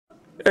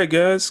Hey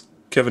guys,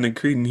 Kevin and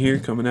Creedon here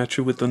coming at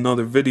you with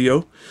another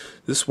video.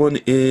 This one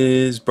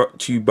is brought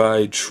to you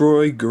by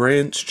Troy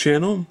Grant's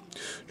channel.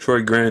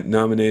 Troy Grant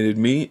nominated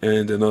me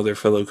and another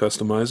fellow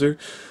customizer,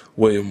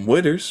 William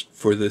Witters,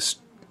 for this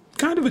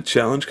kind of a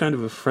challenge, kind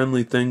of a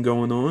friendly thing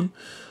going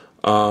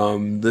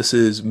on. This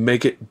is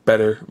Make It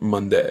Better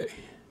Monday.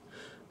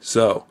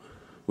 So,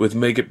 with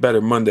Make It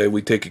Better Monday,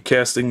 we take a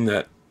casting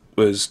that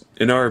was,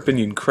 in our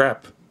opinion,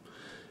 crap,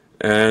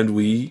 and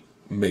we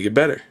make it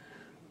better.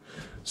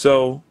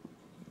 So,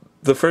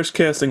 the first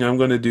casting I'm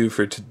going to do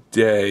for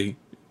today,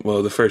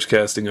 well, the first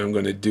casting I'm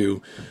going to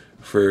do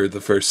for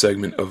the first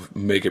segment of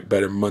Make It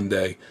Better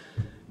Monday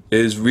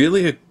is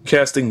really a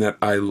casting that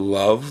I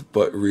love,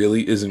 but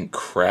really isn't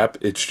crap.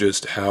 It's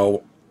just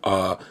how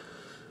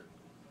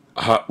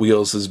Hot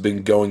Wheels has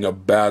been going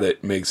about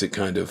it makes it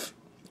kind of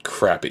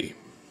crappy.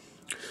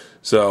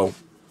 So,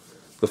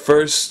 the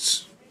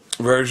first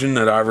version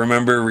that I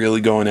remember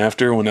really going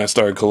after when I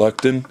started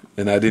collecting,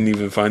 and I didn't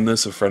even find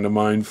this, a friend of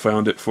mine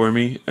found it for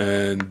me,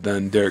 and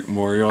then Derek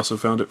Morey also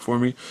found it for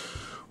me,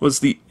 was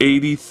the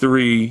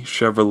 83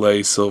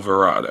 Chevrolet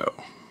Silverado.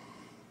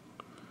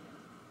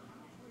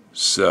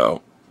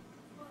 So,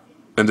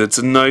 and it's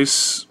a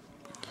nice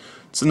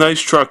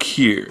truck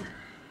here,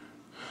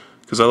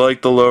 because I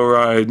like the low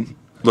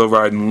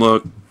riding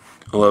look.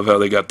 I love how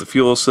they got the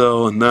fuel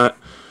cell and that.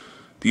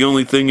 The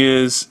only thing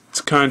is,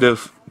 it's kind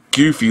of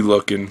goofy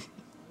looking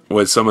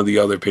with some of the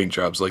other paint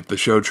jobs, like the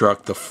show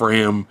truck, the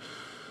Fram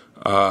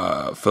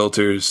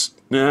filters.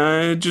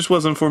 It just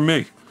wasn't for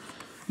me.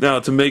 Now,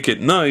 to make it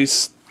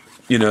nice,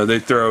 you know, they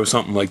throw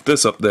something like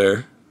this up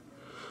there.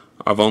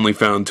 I've only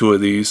found 2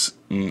 of these,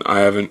 and I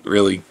haven't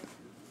really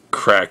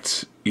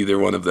cracked either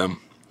one of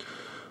them.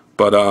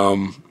 But,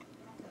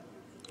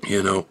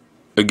 you know,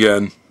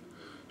 again,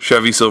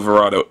 Chevy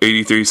Silverado,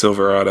 83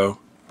 Silverado,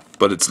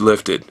 but it's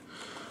lifted.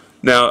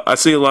 Now, I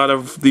see a lot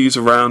of these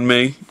around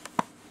me,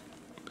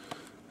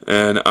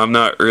 and I'm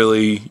not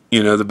really,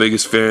 you know, the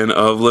biggest fan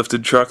of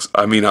lifted trucks.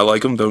 I mean, I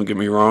like them, don't get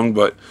me wrong,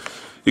 but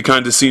you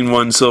kind of seen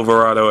one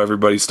Silverado,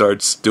 everybody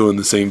starts doing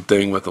the same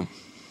thing with them.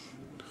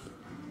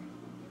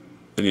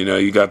 And, you know,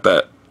 you got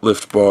that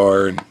lift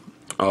bar and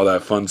all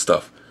that fun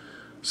stuff.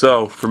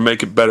 So, for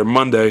Make It Better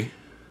Monday,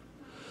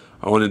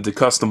 I wanted to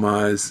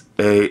customize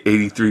a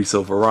 83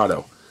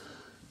 Silverado.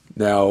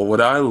 Now,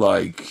 what I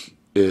like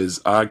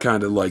is I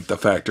kind of like the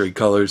factory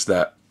colors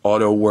that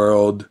Auto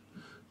World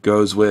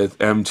goes with,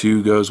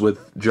 M2 goes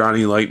with,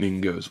 Johnny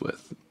Lightning goes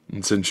with.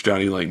 And since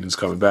Johnny Lightning's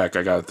coming back,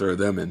 I gotta throw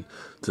them into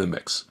the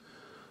mix.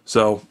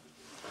 So,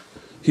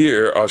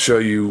 here I'll show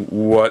you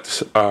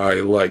what I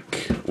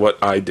like, what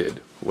I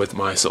did with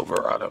my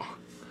Silverado.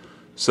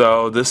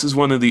 So, this is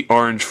one of the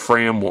orange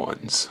Fram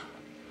ones.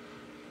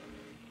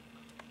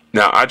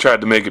 Now, I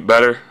tried to make it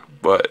better,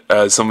 but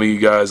as some of you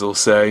guys will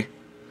say,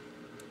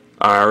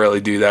 I don't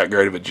really do that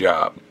great of a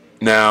job.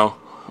 Now,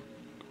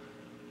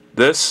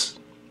 this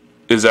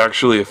is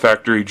actually a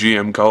factory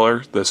GM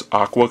color, this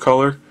aqua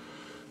color,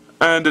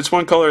 and it's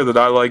one color that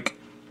I like.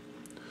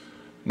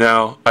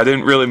 Now, I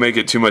didn't really make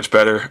it too much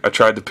better. I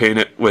tried to paint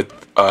it with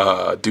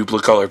a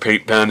Duplicolor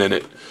paint pen, and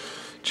it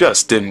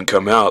just didn't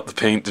come out. The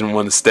paint didn't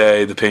want to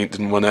stay, the paint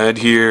didn't want to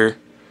adhere.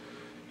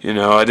 You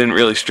know, I didn't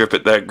really strip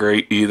it that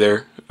great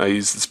either. I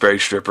used the spray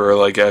stripper,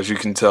 like as you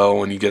can tell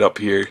when you get up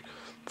here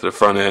to the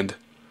front end.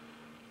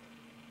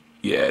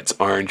 Yeah, it's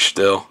orange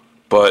still,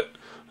 but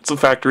it's a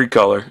factory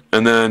color.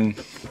 And then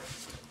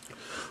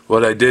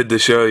what I did to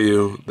show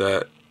you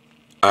that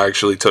I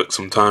actually took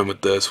some time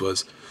with this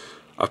was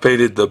I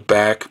painted the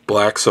back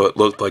black so it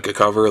looked like a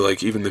cover,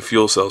 like even the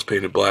fuel cell's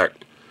painted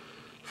black.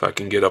 If I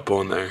can get up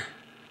on there.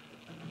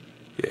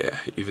 Yeah,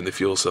 even the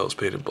fuel cell's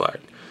painted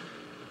black.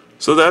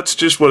 So that's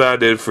just what I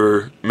did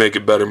for Make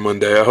It Better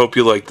Monday. I hope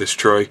you like this,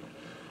 Troy.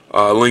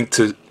 Links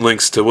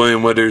to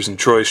William Witters and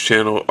Troy's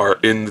channel are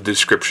in the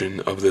description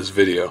of this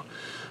video.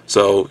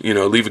 So, you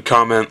know, leave a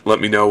comment,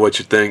 let me know what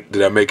you think.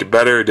 Did I make it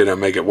better? Did I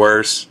make it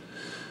worse?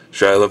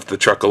 Should I lift the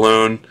truck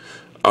alone?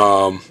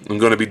 I'm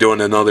going to be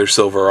doing another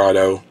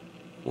Silverado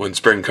when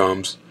spring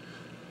comes.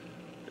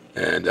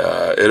 And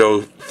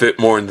it'll fit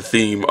more in the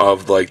theme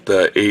of like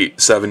the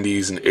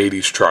 70s and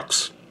 80s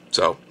trucks.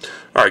 So,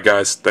 alright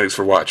guys, thanks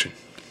for watching.